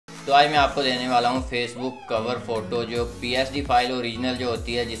तो आज मैं आपको देने वाला हूँ फेसबुक कवर फ़ोटो, जो PSD फाइल ओरिजिनल जो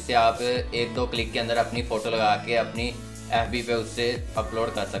होती है, जिससे आप एक दो क्लिक के अंदर अपनी फ़ोटो लगा के अपनी FB पे उससे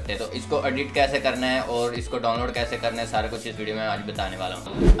अपलोड कर सकते हैं। तो इसको एडिट कैसे करना है और इसको डाउनलोड कैसे करना है, सारा कुछ इस वीडियो में आज बताने वाला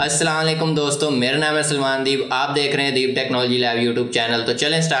हूँ। अस्सलाम वालेकुम दोस्तों, मेरा नाम है सलमान दीप, आप देख रहे हैं दीप टेक्नोलॉजी लैब यूट्यूब चैनल। तो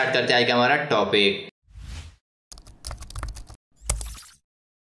चलें स्टार्ट करते हैं आज का हमारा टॉपिक।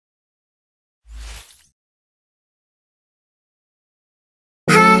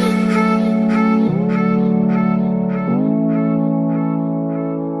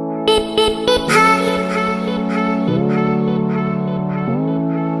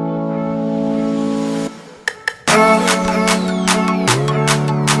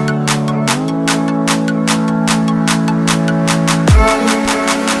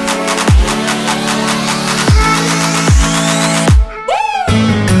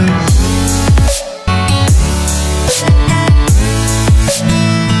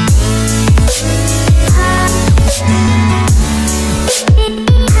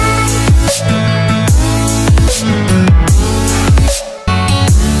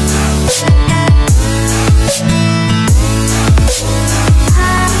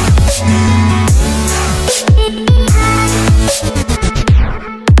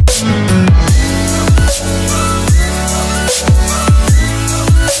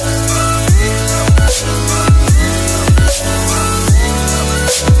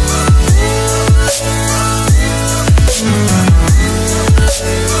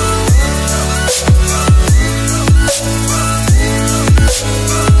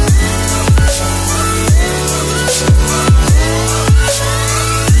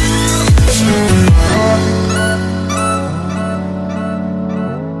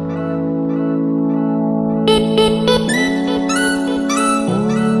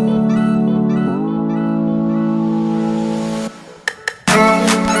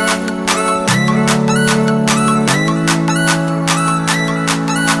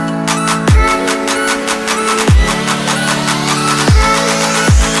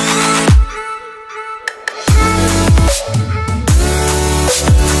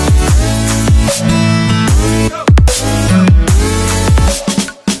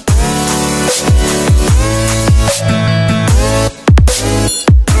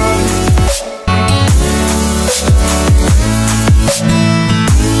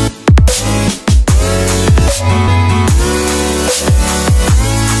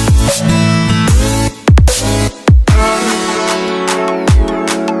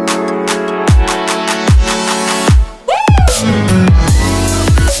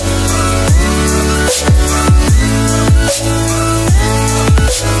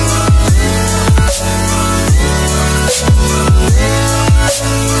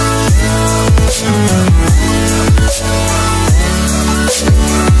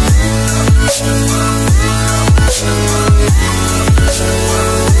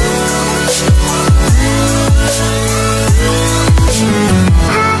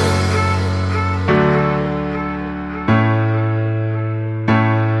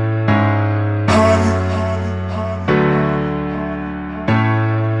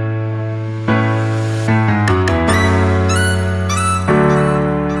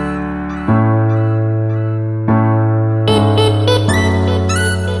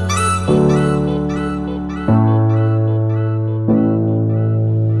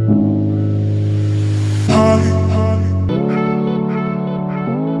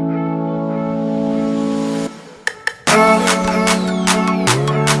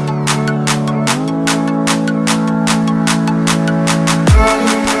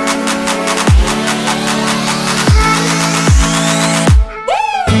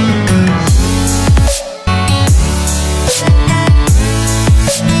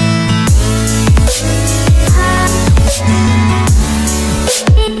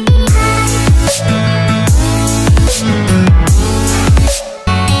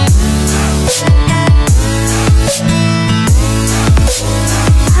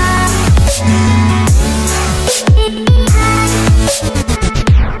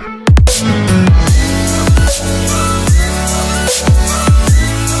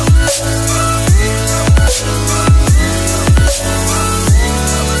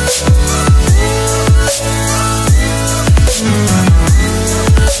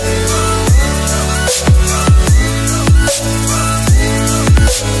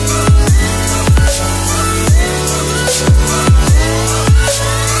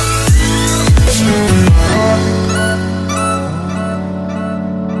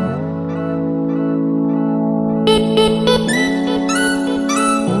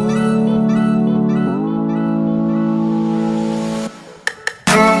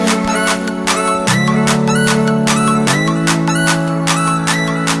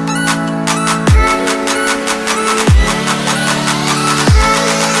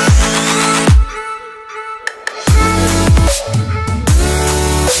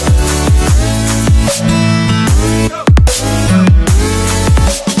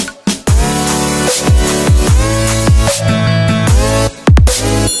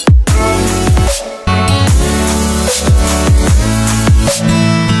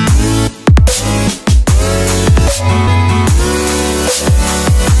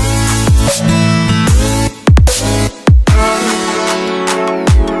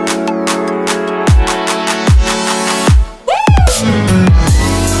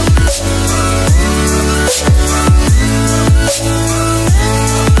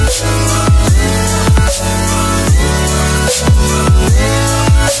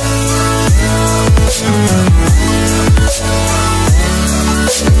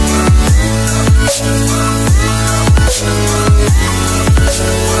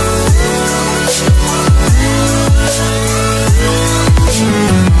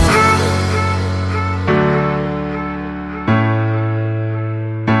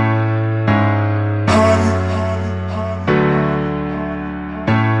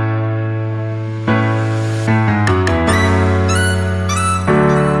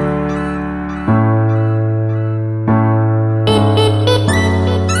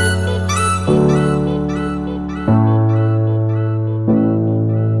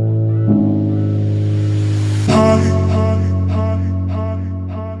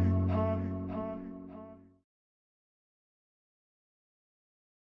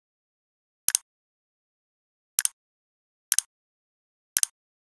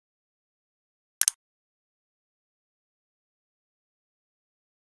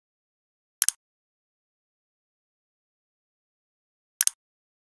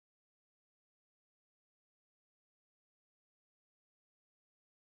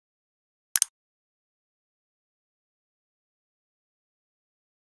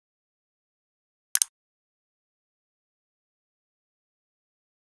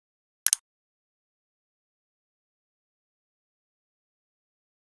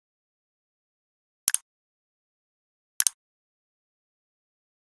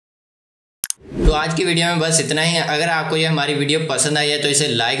 तो आज की वीडियो में बस इतना ही है। अगर आपको ये हमारी वीडियो पसंद आई है तो इसे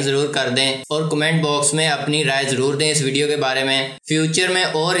लाइक ज़रूर कर दें और कमेंट बॉक्स में अपनी राय ज़रूर दें इस वीडियो के बारे में। फ्यूचर में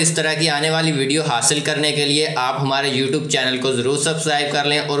और इस तरह की आने वाली वीडियो हासिल करने के लिए आप हमारे यूट्यूब चैनल को ज़रूर सब्सक्राइब कर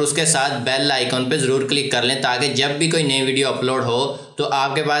लें और उसके साथ बेल आइकॉन पर ज़रूर क्लिक कर लें ताकि जब भी कोई नई वीडियो अपलोड हो तो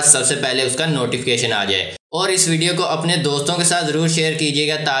आपके पास सबसे पहले उसका नोटिफिकेशन आ जाए। और इस वीडियो को अपने दोस्तों के साथ ज़रूर शेयर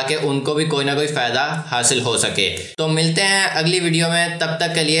कीजिएगा ताकि उनको भी कोई ना कोई फ़ायदा हासिल हो सके। तो मिलते हैं अगली वीडियो में, तब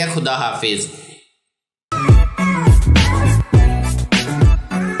तक के लिए खुदा हाफिज़।